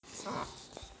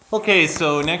Okay,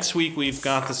 so next week we've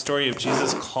got the story of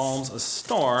Jesus calms a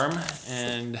storm,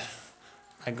 and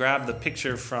I grabbed the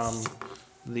picture from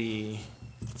the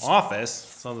office.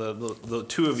 So the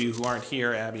two of you who aren't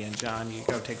here, Abby and John, you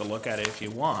go take a look at it if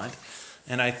you want.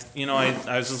 And I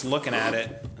was just looking at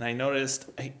it, and I noticed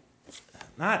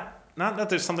not that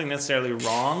there's something necessarily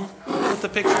wrong with the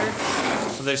picture,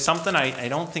 but there's something I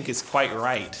don't think is quite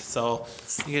right. So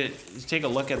you take a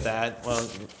look at that. Well,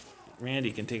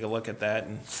 Randy can take a look at that,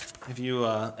 and if you,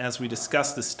 as we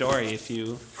discuss the story, if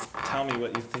you tell me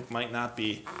what you think might not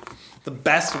be the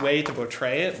best way to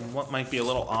portray it, and what might be a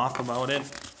little off about it,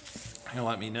 you'll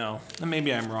let me know. And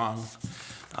maybe I'm wrong.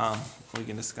 We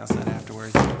can discuss that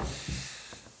afterwards.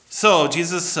 So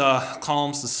Jesus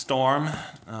calms the storm.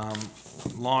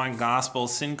 Law and gospel.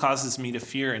 Sin causes me to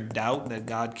fear and doubt that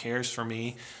God cares for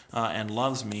me and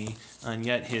loves me, and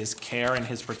yet his care and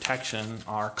his protection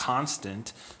are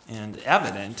constant and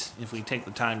evident if we take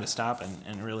the time to stop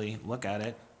and really look at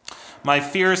it. My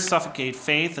fears suffocate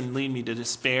faith and lead me to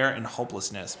despair and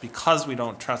hopelessness because we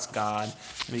don't trust God,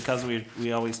 and because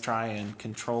we always try and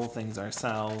control things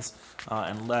ourselves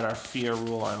and let our fear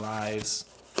rule our lives.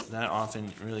 That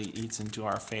often really eats into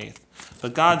our faith.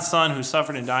 But God's Son, who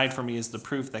suffered and died for me, is the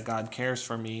proof that God cares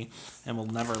for me and will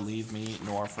never leave me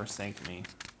nor forsake me.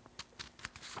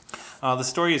 The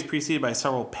story is preceded by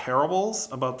several parables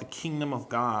about the kingdom of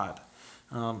God.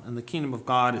 And the kingdom of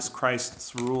God is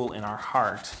Christ's rule in our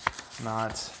heart,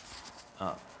 not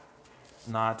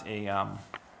a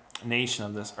nation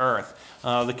of this earth.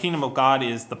 The kingdom of God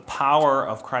is the power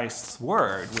of Christ's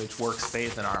word, which works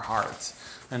faith in our hearts.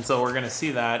 And so we're going to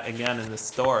see that again in this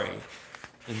story,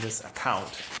 in this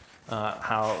account,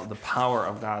 how the power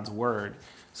of God's word.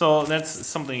 So that's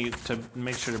something to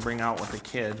make sure to bring out with the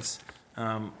kids.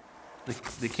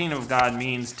 The kingdom of God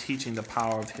means teaching the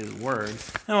power of his word.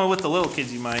 And with the little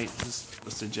kids, you might, just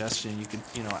a suggestion, you could,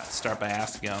 start by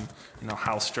asking them,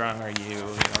 how strong are you?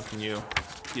 Can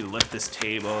you lift this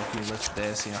table? Can you lift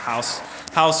this?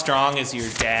 How strong is your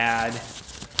dad?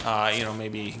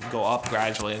 Maybe go up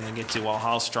gradually and then get to, well,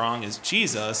 how strong is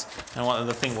Jesus? And one of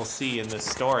the things we'll see in this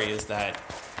story is that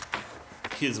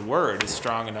his word is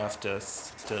strong enough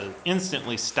to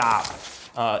instantly stop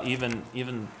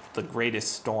even the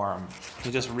greatest storm.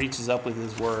 He just reaches up with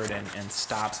his word and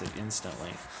stops it instantly.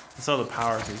 And so the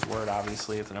power of his word,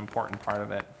 obviously, is an important part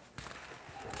of it.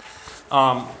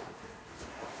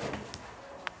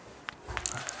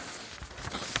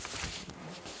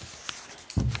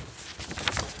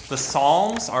 The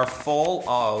Psalms are full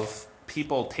of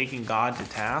people taking God to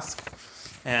task.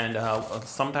 And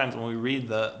sometimes when we read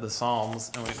the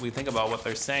Psalms and we think about what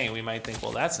they're saying, we might think,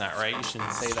 well, that's not right. You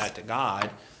shouldn't say that to God.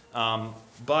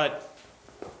 But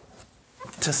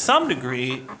to some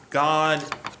degree, God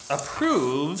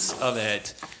approves of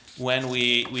it when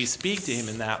we speak to him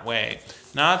in that way.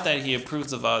 Not that he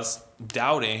approves of us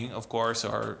doubting, of course,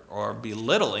 or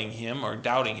belittling him or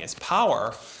doubting his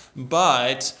power,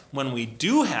 but when we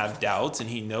do have doubts, and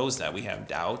he knows that we have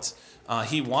doubts,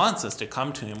 he wants us to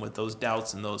come to him with those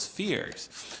doubts and those fears.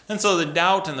 And so the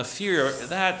doubt and the fear,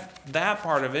 that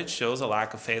part of it shows a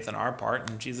lack of faith on our part,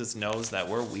 and Jesus knows that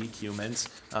we're weak humans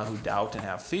who doubt and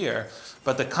have fear.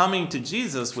 But the coming to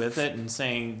Jesus with it and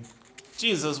saying,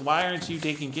 Jesus, why aren't you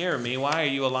taking care of me? Why are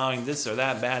you allowing this or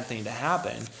that bad thing to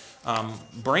happen?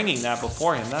 Bringing that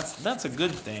before him, that's a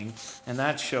good thing, and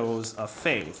that shows a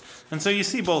faith. And so you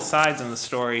see both sides in the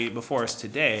story before us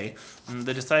today.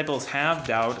 The disciples have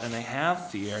doubt and they have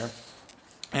fear,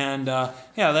 and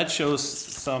that shows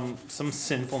some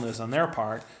sinfulness on their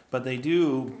part, but they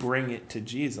do bring it to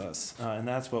Jesus, and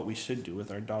that's what we should do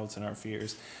with our doubts and our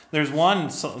fears. There's one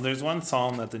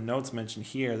psalm that the notes mention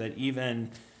here that even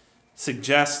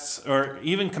suggests or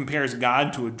even compares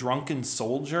God to a drunken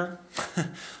soldier.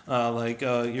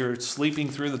 You're sleeping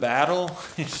through the battle,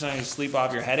 you're trying to sleep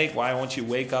off your headache. Why won't you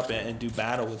wake up and do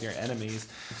battle with your enemies?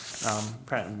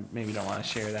 Maybe don't want to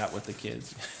share that with the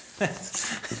kids.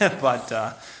 But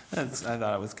I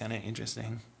thought it was kind of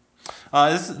interesting.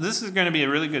 This is going to be a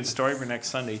really good story for next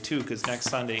Sunday too, because next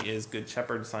Sunday is Good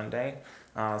Shepherd Sunday.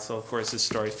 So of course this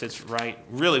story fits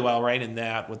really well right in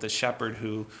that, with the shepherd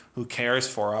who cares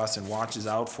for us and watches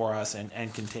out for us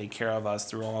and can take care of us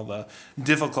through all the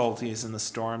difficulties and the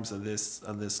storms of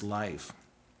this life.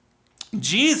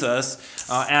 Jesus,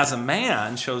 as a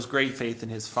man, shows great faith in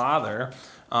his Father,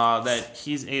 that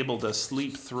he's able to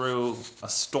sleep through a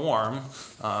storm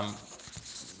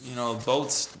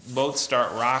boats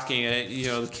start rocking.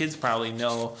 The kids probably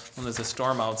know when there's a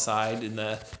storm outside and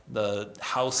the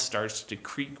house starts to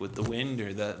creak with the wind,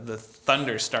 or the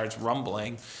thunder starts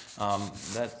rumbling.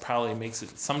 That probably makes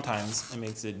it, sometimes it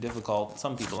makes it difficult.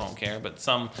 Some people don't care, but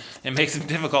it makes it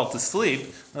difficult to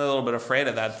sleep. They're a little bit afraid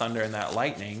of that thunder and that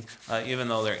lightning, even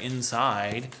though they're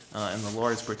inside and the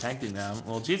Lord's protecting them.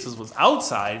 Well, Jesus was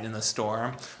outside in the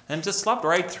storm and just slept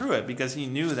right through it because he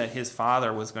knew that his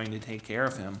Father was going to take care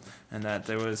of him and that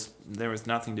there was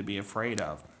nothing to be afraid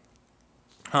of.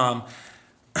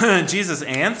 Jesus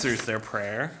answers their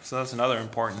prayer, so that's another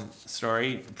important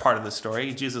part of the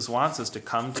story. Jesus wants us to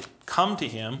come to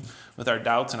him with our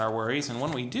doubts and our worries, and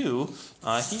when we do,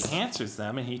 he answers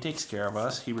them and he takes care of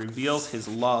us. He reveals his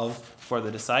love for the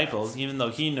disciples, even though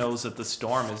he knows that the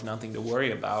storm is nothing to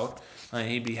worry about.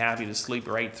 He'd be happy to sleep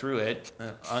right through it,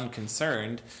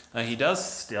 unconcerned. He does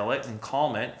still it and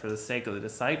calm it for the sake of the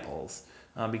disciples,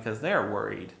 because they're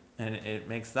worried and it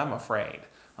makes them afraid.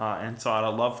 And so out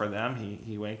of love for them,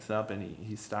 he wakes up and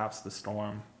he stops the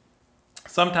storm.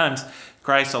 Sometimes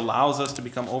Christ allows us to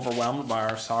become overwhelmed by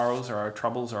our sorrows or our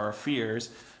troubles or our fears,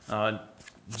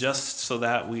 just so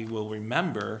that we will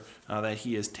remember that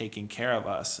he is taking care of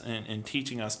us and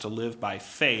teaching us to live by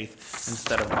faith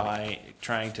instead of by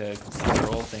trying to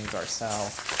control things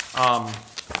ourselves.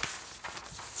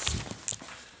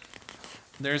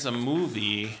 There's a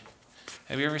movie.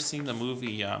 Have you ever seen the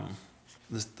movie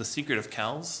The Secret of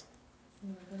Kells?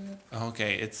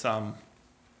 Okay, it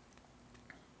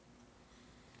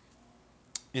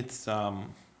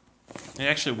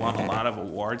actually won a lot of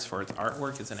awards for its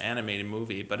artwork. It's an animated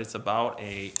movie, but it's about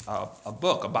a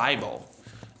book, a Bible,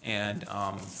 and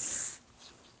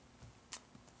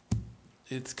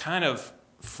it's kind of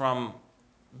from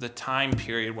the time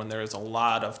period when there was a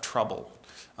lot of trouble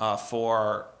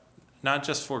for not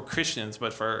just for Christians,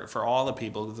 but for all the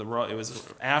people. It was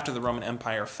after the Roman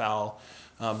Empire fell,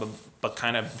 but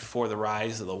kind of before the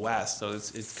rise of the West. So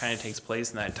it kind of takes place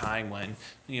in that time when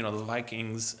the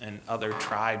Vikings and other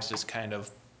tribes just kind of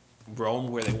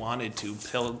roamed where they wanted to,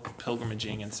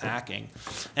 pilgrimaging and sacking,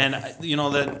 and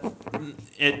that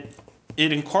it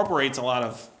incorporates a lot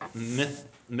of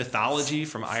mythology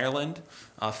from Ireland,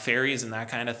 fairies and that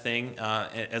kind of thing,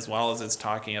 as well as it's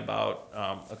talking about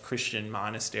a Christian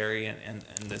monastery and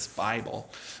this Bible.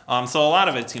 So a lot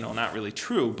of it's not really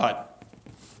true, but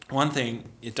one thing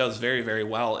it does very, very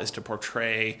well is to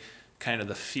portray kind of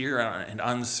the fear and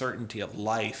uncertainty of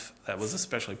life that was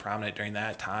especially prominent during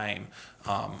that time.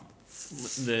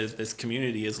 This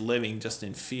community is living just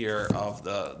in fear of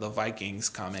the Vikings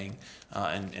coming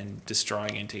and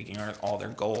destroying and taking all their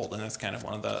gold, and that's kind of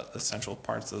one of the central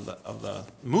parts of the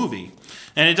movie.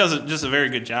 And it does just a very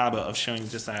good job of showing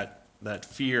just that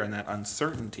fear and that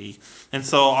uncertainty. And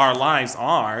so our lives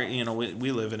are,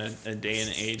 we live in a day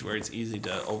and age where it's easy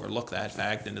to overlook that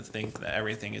fact and to think that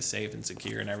everything is safe and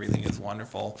secure and everything is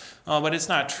wonderful. But it's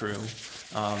not true.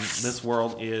 This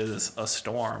world is a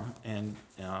storm and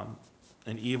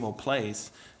an evil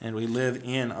place, and we live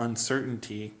in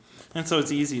uncertainty. And so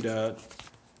it's easy to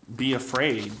be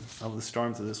afraid of the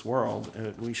storms of this world.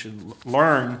 We should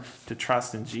learn to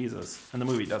trust in Jesus. And the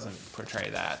movie doesn't portray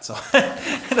that. So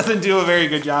it doesn't do a very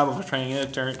good job of portraying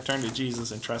it. Turn to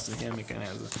Jesus and trust in him. It kind of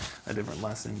has a different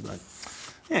lesson. But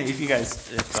yeah, if you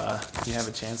have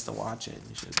a chance to watch it,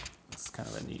 you should. It's kind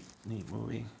of a neat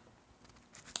movie.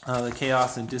 The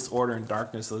chaos and disorder and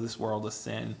darkness of this world of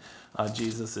sin,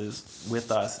 Jesus is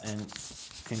with us and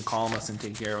can calm us and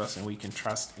take care of us, and we can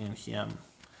trust in him.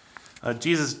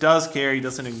 Jesus does care. He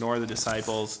doesn't ignore the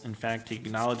disciples. In fact, he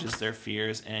acknowledges their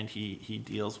fears and he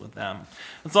deals with them.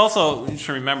 It's also, you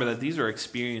should remember that these are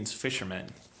experienced fishermen.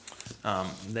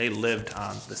 They lived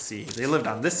on the sea. They lived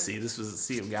on this sea. This was the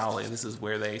Sea of Galilee. This is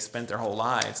where they spent their whole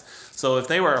lives. So if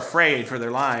they were afraid for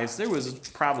their lives, there was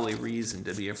probably reason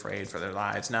to be afraid for their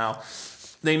lives. Now,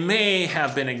 they may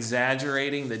have been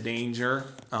exaggerating the danger.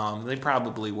 They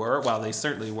probably were. Well, they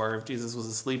certainly were. If Jesus was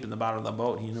asleep in the bottom of the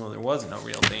boat, he knew there was no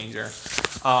real danger.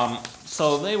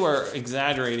 So they were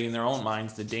exaggerating in their own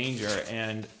minds the danger,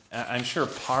 and I'm sure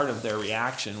part of their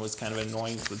reaction was kind of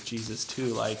annoyance with Jesus too,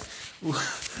 like,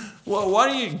 well, why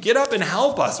don't you get up and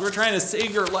help us? We're trying to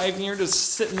save your life, and you're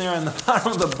just sitting there on the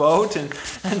bottom of the boat. And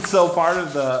so part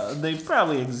of they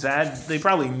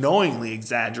probably knowingly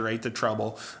exaggerate the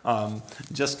trouble,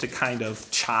 just to kind of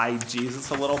chide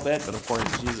Jesus a little bit. But of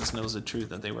course, Jesus knows the truth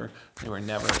that they were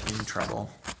never in trouble.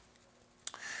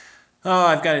 Oh,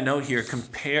 I've got a note here.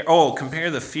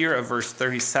 Compare the fear of verse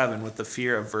 37 with the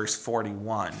fear of verse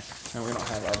 41. And we don't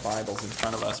have our Bibles in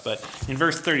front of us, but in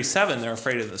verse 37, they're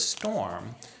afraid of the storm.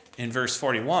 In verse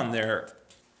 41, they're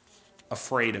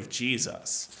afraid of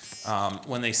Jesus.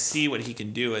 When they see what he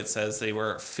can do, it says they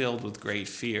were filled with great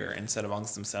fear and said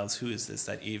amongst themselves, who is this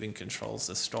that even controls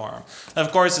the storm? And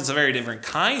of course, it's a very different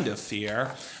kind of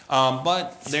fear,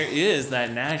 but there is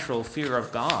that natural fear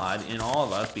of God in all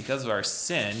of us because of our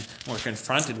sin. We're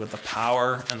confronted with the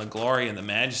power and the glory and the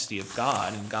majesty of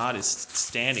God, and God is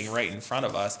standing right in front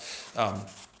of us.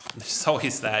 There's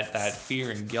always that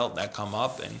fear and guilt that come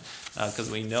up, and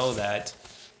because we know that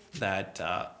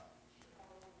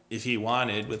if he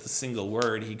wanted, with a single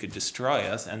word, he could destroy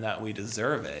us, and that we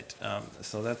deserve it.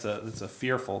 So that's a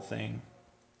fearful thing.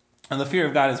 And the fear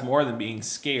of God is more than being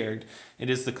scared. It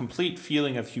is the complete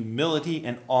feeling of humility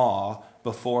and awe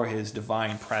before his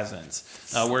divine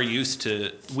presence.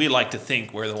 We like to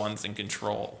think we're the ones in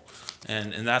control.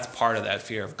 And that's part of that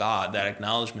fear of God, that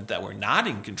acknowledgement that we're not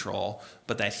in control,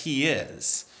 but that he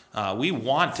is. We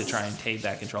want to try and take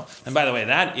that control. And by the way,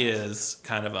 that is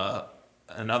kind of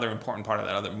another important part of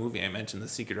that other movie I mentioned, The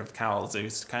Secret of Kells.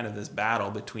 There's kind of this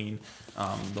battle between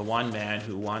the one man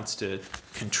who wants to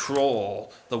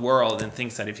control the world and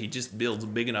thinks that if he just builds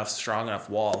big enough, strong enough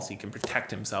walls, he can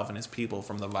protect himself and his people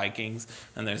from the Vikings.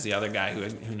 And there's the other guy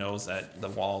who knows that the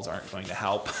walls aren't going to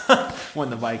help when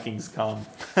the Vikings come.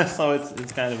 So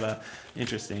it's kind of a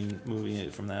interesting movie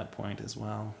from that point as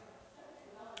well.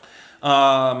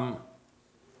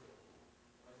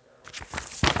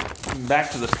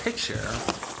 Back to the picture,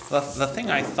 the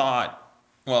thing I thought,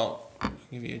 well, I'll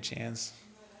give you a chance.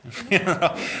 I'm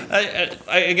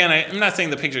not saying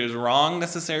the picture is wrong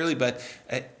necessarily, but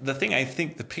the thing I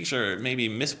think the picture maybe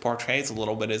misportrays a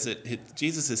little bit is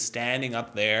Jesus is standing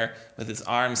up there with his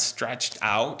arms stretched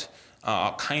out,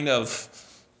 kind of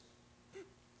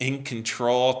in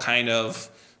control,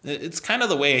 it's kind of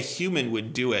the way a human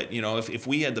would do it. If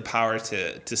we had the power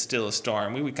to still a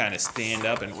storm, we would kind of stand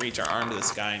up and reach our arm to the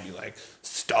sky and be like,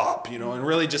 stop, and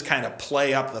really just kind of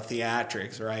play up the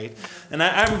theatrics, right? And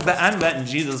I'm betting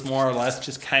Jesus more or less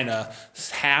just kind of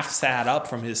half sat up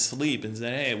from his sleep and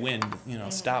said, hey, wind,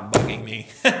 stop bugging me.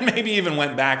 Maybe even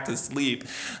went back to sleep.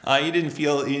 He didn't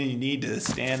feel any need to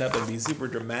stand up and be super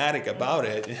dramatic about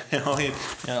it. All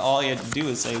he had to do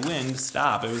was say, wind,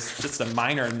 stop. It was just a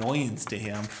minor annoyance to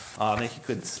him that he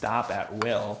could stop at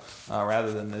will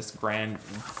rather than this grand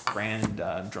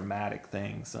dramatic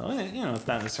thing. So, it's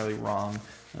not necessarily wrong.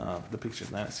 The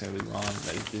picture's not necessarily wrong,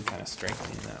 but it did kind of strike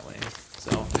me in that way.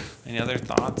 So, any other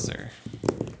thoughts?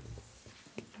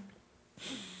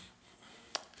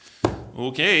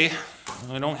 Okay,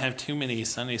 we don't have too many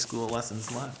Sunday school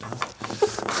lessons left. No,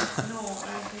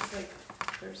 I think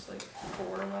there's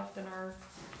 4 left in our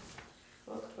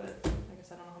book, but I guess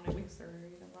I don't know how many weeks there are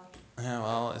even left. Yeah,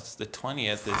 well, it's the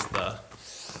 20th is the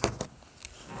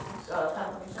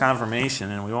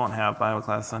confirmation, and we won't have Bible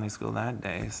class Sunday school that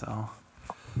day, so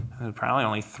probably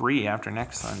only 3 after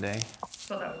next Sunday.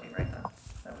 So that would be right then.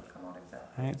 That would come out exactly.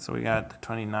 All right, so we got the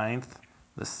 29th,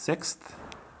 the 6th,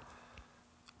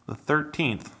 the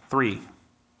 13th, 3.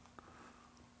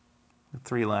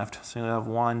 3 left, so you'll have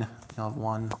one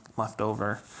left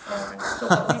over. Oh, okay. So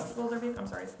what week will there be? I'm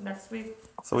sorry, next week?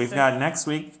 So we've got next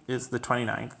week is the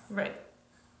 29th. Right.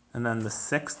 And then the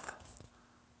 6th,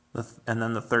 and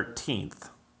then the 13th.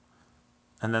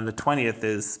 And then the 20th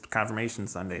is Confirmation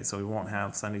Sunday, so we won't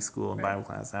have Sunday school and Bible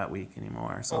class that week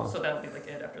anymore. So that would be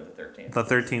it after the 13th. The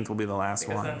 13th will be the last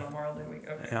one. Because then Memorial Day week,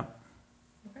 okay. Yep.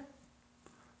 Okay.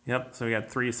 Yep, so we got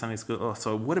 3 Sunday school. Oh,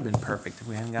 so it would have been perfect if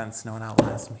we hadn't gotten snowed out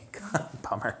last week.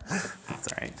 Bummer. That's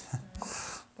all right.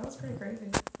 That was pretty crazy.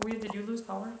 Did you lose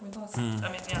power? We lost. I mean,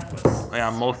 yeah, it was.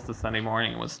 Yeah, most of the Sunday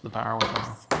morning was the power was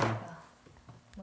off.